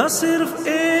 نہ صرف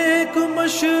ایک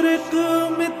مشرق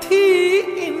میں تھی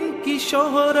ان کی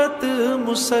شہرت،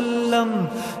 مسلم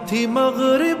تھی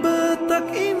مغرب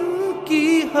تک ان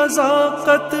کی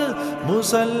حذاقت،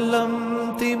 مسلم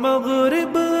تھی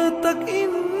مغرب تک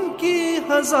ان کی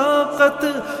حذاقت۔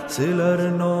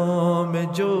 سلرنو میں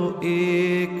جو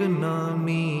ایک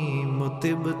نامی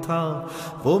مطب تھا،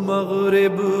 وہ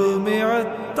مغرب میں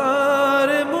عطار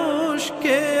مشک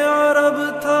عرب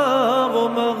تھا، وہ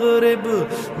مغرب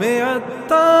میں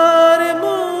عطار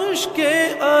مشک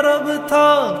عرب تھا۔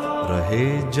 رہے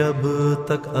جب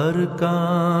تک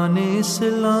ارکان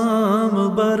اسلام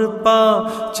برپا،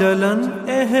 چلن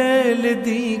اہل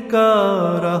دی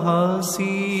کا رہا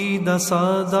سیدھا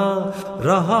سادہ،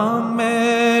 رہا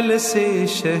میل سے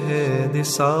شہد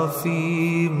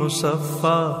صافی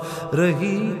مصفا،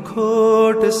 رہی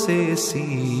کھوٹ سے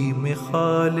سیم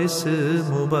خالص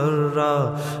مبرہ،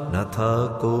 نہ تھا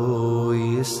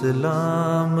کوئی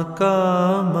اسلام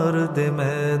کا مرد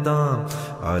میدان،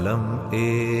 علم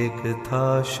ایک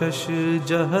تھا شش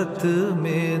جہت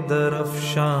میں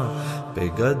درفشاں، پہ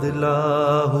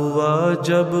گدلا ہوا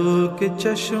جب کہ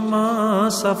چشمہ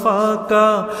صفا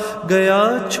کا، گیا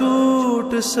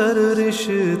چھوٹ سر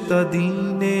رشتہ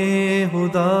دین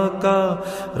خدا کا،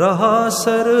 رہا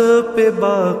سر پہ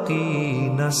باقی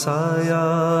نہ سایہ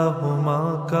ہما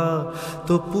کا،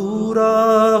 تو پورا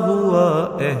ہوا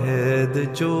عہد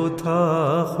جو تھا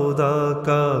خدا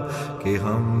کا، کہ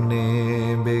ہم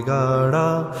نے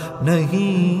بگاڑا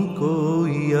نہیں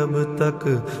کوئی اب تک،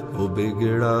 وہ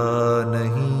بگڑا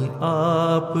نہیں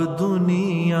آپ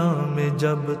دنیا میں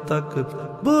جب تک۔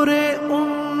 برے ان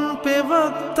پہ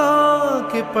وقت آ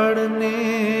کے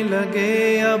پڑنے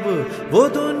لگے اب، وہ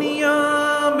دنیا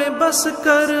میں بس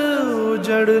کر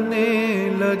اجڑنے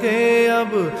لگے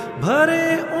اب، بھرے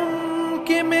ان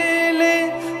کے میلے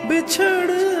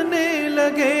بچھڑنے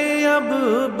لگے اب،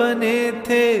 بنے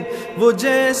تھے وہ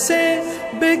جیسے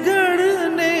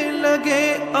بگڑنے لگے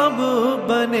اب،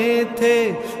 بنے تھے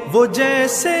وہ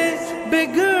جیسے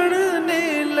بگڑنے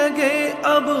لگے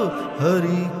اب،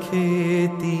 ہری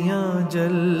کھیتیاں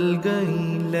جل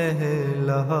گئیں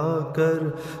لہلہا کر،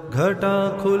 گھٹا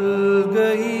کھل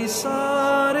گئی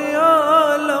سارے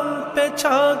عالم پہ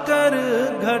چھا کر،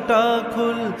 گھٹا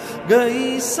کھل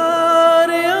گئی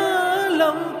سارے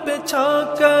عالم پہ چھا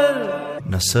کر۔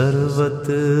 نہ ثروت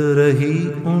رہی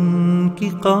ان کی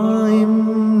قائم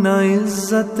نہ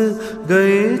عزت،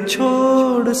 گئے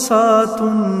چھوڑ ساتھ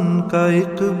ان کا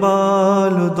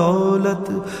اقبال و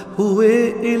دولت، ہوئے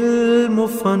علم و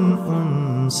فن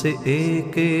ان سے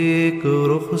ایک ایک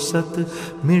رخصت،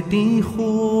 مٹی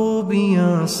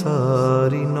خوبیاں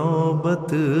ساری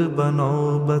نوبت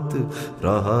بنوبت،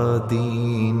 رہا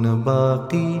دین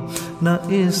باقی نہ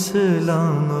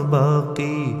اسلام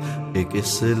باقی، ایک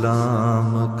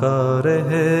اسلام کا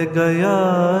رہ گیا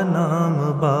نام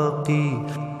باقی۔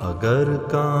 اگر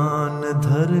کان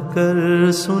دھر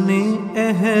کر سنے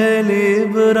اہل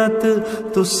عبرت،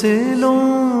 تو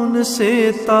سیلون سے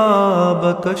تاب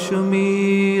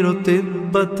کشمیر و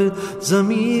تبت،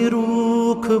 زمیں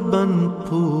روکھ بن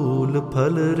پھول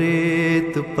پھل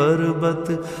ریت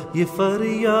پربت، یہ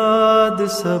فریاد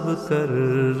سب کر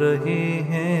رہے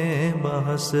ہیں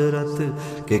بحسرت،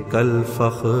 کہ کل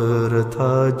فخر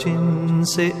تھا جن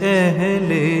سے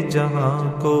اہل جہاں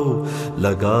کو،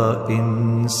 لگا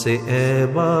ان سے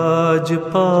اعواج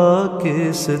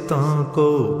پاکستان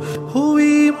کو،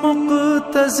 ہوئی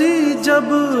مقتضی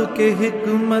جب کہ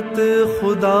حکمت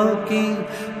خدا کی،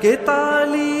 کہ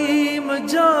تعلیم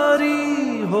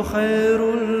جاری ہو خیر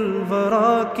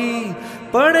الورا کی،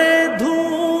 پڑے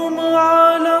دھوم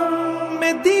عالم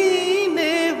میں دین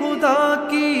خدا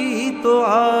کی، تو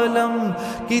عالم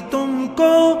کی تم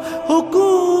کو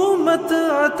حکومت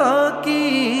عطا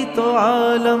کی، تو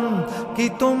عالم کی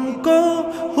تم کو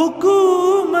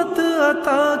حکومت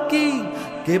عطا کی،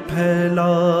 کہ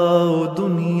پھیلاؤ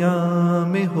دنیا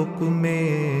میں حکم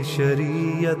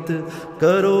شریعت،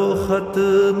 کرو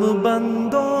ختم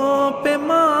بندوں پہ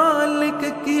مالک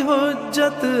کی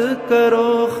حجت،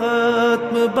 کرو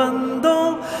ختم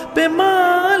بندوں پہ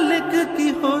مالک کی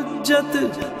حجت،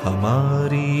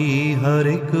 ہماری ہر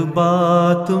ایک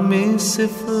بات میں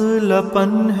صرف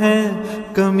لپن ہے،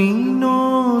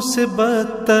 کمینوں سے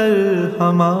بدتر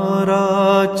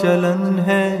ہمارا چلن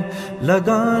ہے،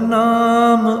 لگا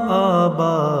نام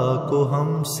آبا کو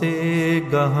ہم سے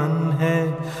گہن ہے،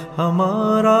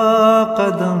 ہمارا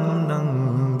قدم ننگ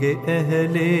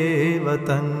اہل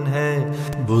وطن ہے،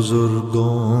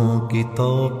 بزرگوں کی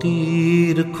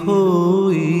توقیر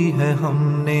کھوئی ہے ہم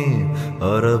نے،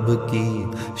 عرب کی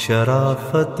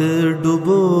شرافت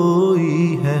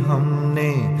ڈبوئی ہے ہم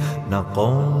نے، نہ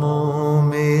قوموں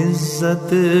میں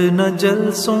عزت نہ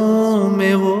جلسوں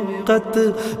میں وقت،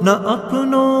 نہ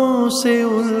اپنوں سے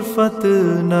الفت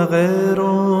نہ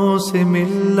غیروں سے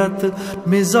ملت،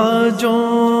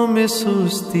 مزاجوں میں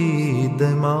سستی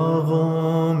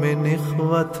دماغوں میں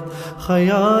نخوت،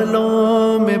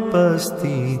 خیالوں میں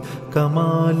پستی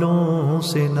کمالوں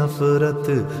سے نفرت،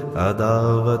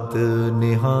 عداوت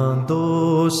نہاں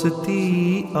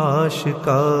دوستی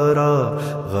آشکارا،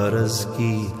 غرض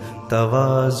کی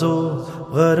تواضع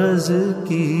غرض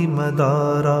کی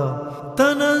مدارا،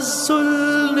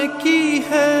 تنزل نے کی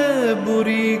ہے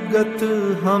بری گت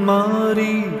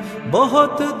ہماری،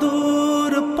 بہت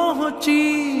دور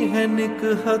پہنچی ہے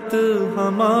نکہت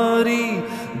ہماری،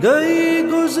 گئی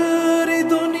گزری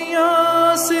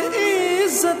دنیا سے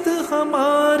عزت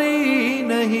ہماری،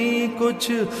 نہیں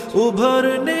کچھ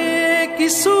ابھرنے کی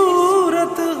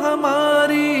صورت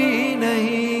ہماری،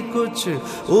 نہیں کچھ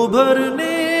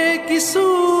ابھرنے کی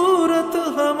صورت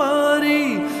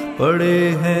ہماری، پڑے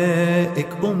ہیں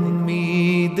ایک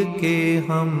امید کے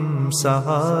ہم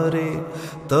سہارے،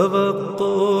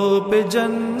 توقع پہ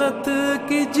جنت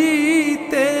کی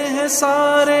جیتے ہیں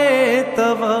سارے،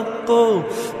 توقع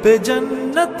پہ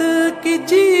جنت کی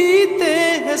جیتے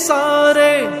ہیں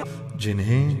سارے،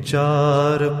 جنہیں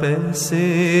 4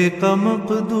 پیسے کا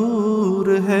مقدور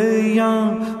ہے یا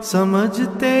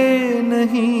سمجھتے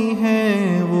نہیں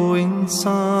ہیں، وہ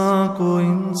انسان کو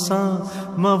انسان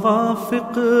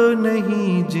موافق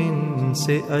نہیں، جن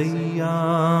سے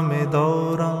ایام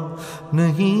دورہ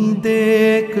نہیں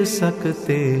دیکھ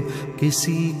سکتے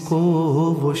کسی کو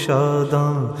وہ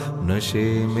شاداں، نشے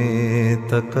میں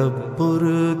تکبر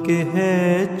کے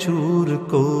ہے چور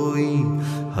کوئی،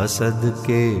 حسد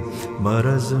کے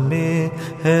مرض میں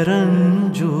ہے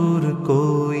رنجور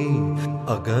کوئی،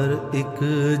 اگر ایک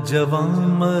جوان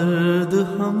مرد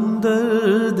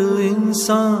ہمدرد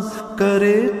انسان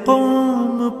کرے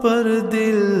قوم پر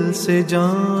دل سے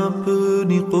جان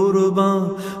اپنی قربان،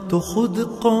 تو خود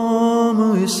قوم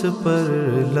اس پر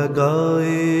لگائے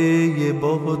یہ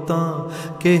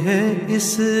بہتان کہ ہے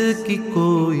اس کی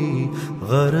کوئی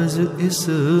غرض اس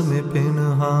میں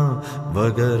پنہاں،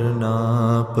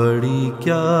 وگرنہ پڑی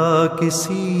کیا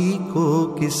کسی کو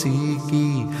کسی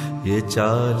کی، یہ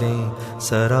چالیں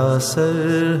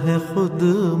سراسر ہے خود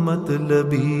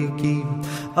مطلبی کی،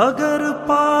 اگر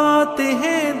پاتے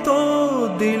ہیں تو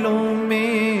دلوں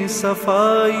میں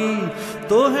صفائی،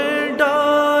 تو ہے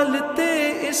ڈالتے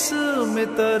اس میں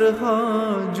طرح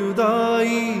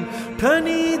جدائی،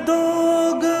 ٹھنی 2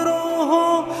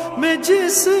 گروہوں میں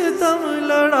جس دم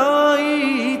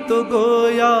لڑائی، تو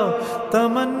گویا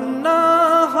تمنا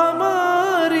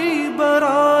ہماری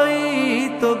برائی،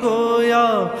 تو گویا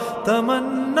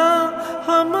تمنا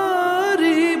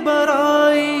ہماری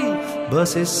برائی،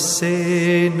 بس اس سے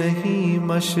نہیں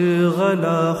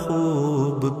مشغلہ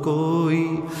خوب کوئی،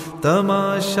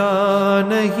 تماشا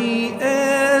نہیں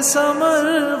ایسا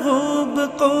مرغوب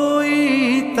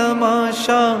کوئی،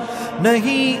 تماشا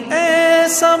نہیں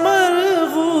ایسا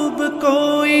مرغوب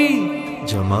کوئی،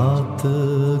 جماعت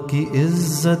کی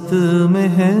عزت میں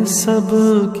ہے سب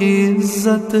کی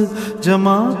عزت،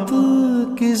 جماعت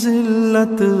کی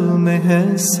ذلت میں ہے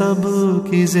سب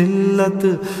کی ذلت،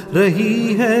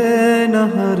 رہی ہے نہ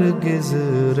ہرگز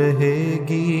رہے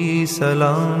گی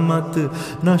سلامت،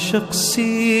 نہ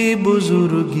شخصی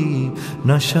بزرگی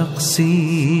نہ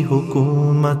شخصی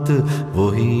حکومت،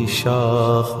 وہی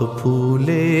شاخ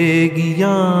پھولے گی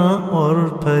یا اور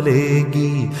پھلے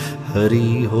گی،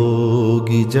 ہری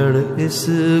ہوگی جڑ اس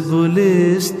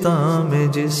گلستان میں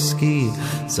جس کی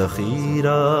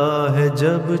ذخیرہ ہے،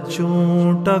 جب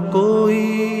چونٹا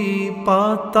کوئی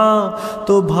پاتا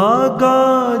تو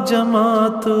بھاگا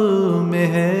جماعت میں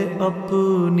ہے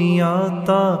اپنی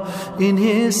آتا،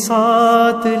 انہیں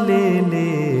ساتھ لے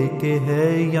لے کے ہے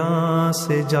یہاں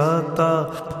سے جاتا،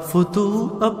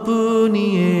 فتوح اپنی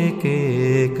ایک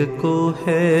ایک کو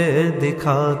ہے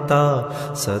دکھاتا،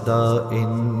 صدا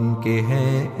ان کے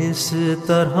ہیں اس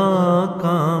طرح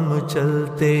کام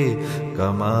چلتے،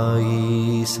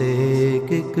 کمائی سے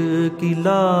ایک ایک کی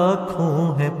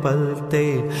لاکھوں ہے پلتے،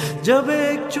 جب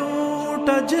ایک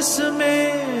چونٹا جس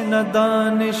میں نہ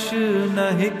دانش نہ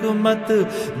حکمت،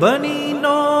 بنی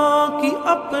نو کی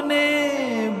اپنے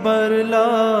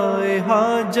برلائے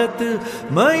حاجت،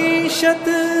 معیشت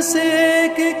سے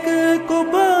ایک ایک کو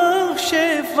بخشے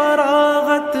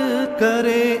فراغت،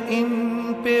 کرے ان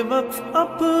پہ وقف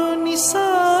اپنی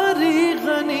ساری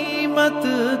غنیمت،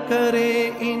 کرے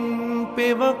ان پہ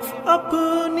وقف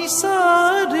اپنی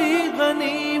ساری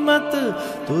غنیمت،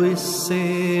 تو اس سے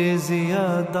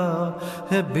زیادہ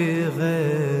ہے بے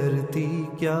غیرتی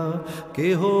کیا کہ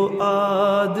ہو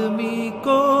آدمی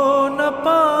کو نہ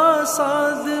پاس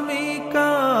آدمی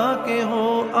کا، کہ ہو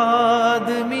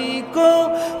آدمی کو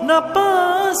نہ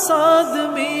پاس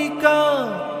آدمی کا۔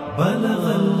 بلغ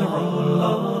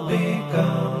العلا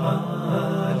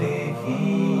بکمالہ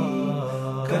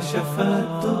کشف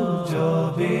الدجى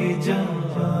بجمالہ،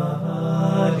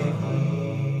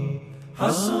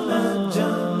 حسنت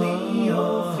جميع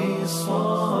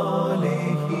خصالہ،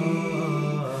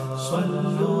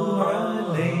 صلوا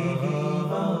علیہ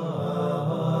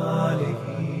وآلہ،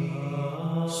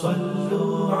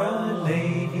 صلوا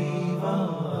علیہ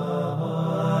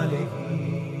وآلہ۔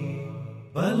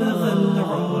 بلغ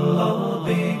العلا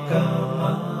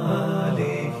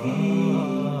بکمالہ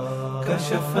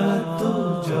کشف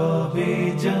الدجى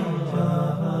بجمالہ،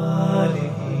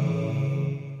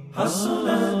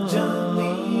 حسنت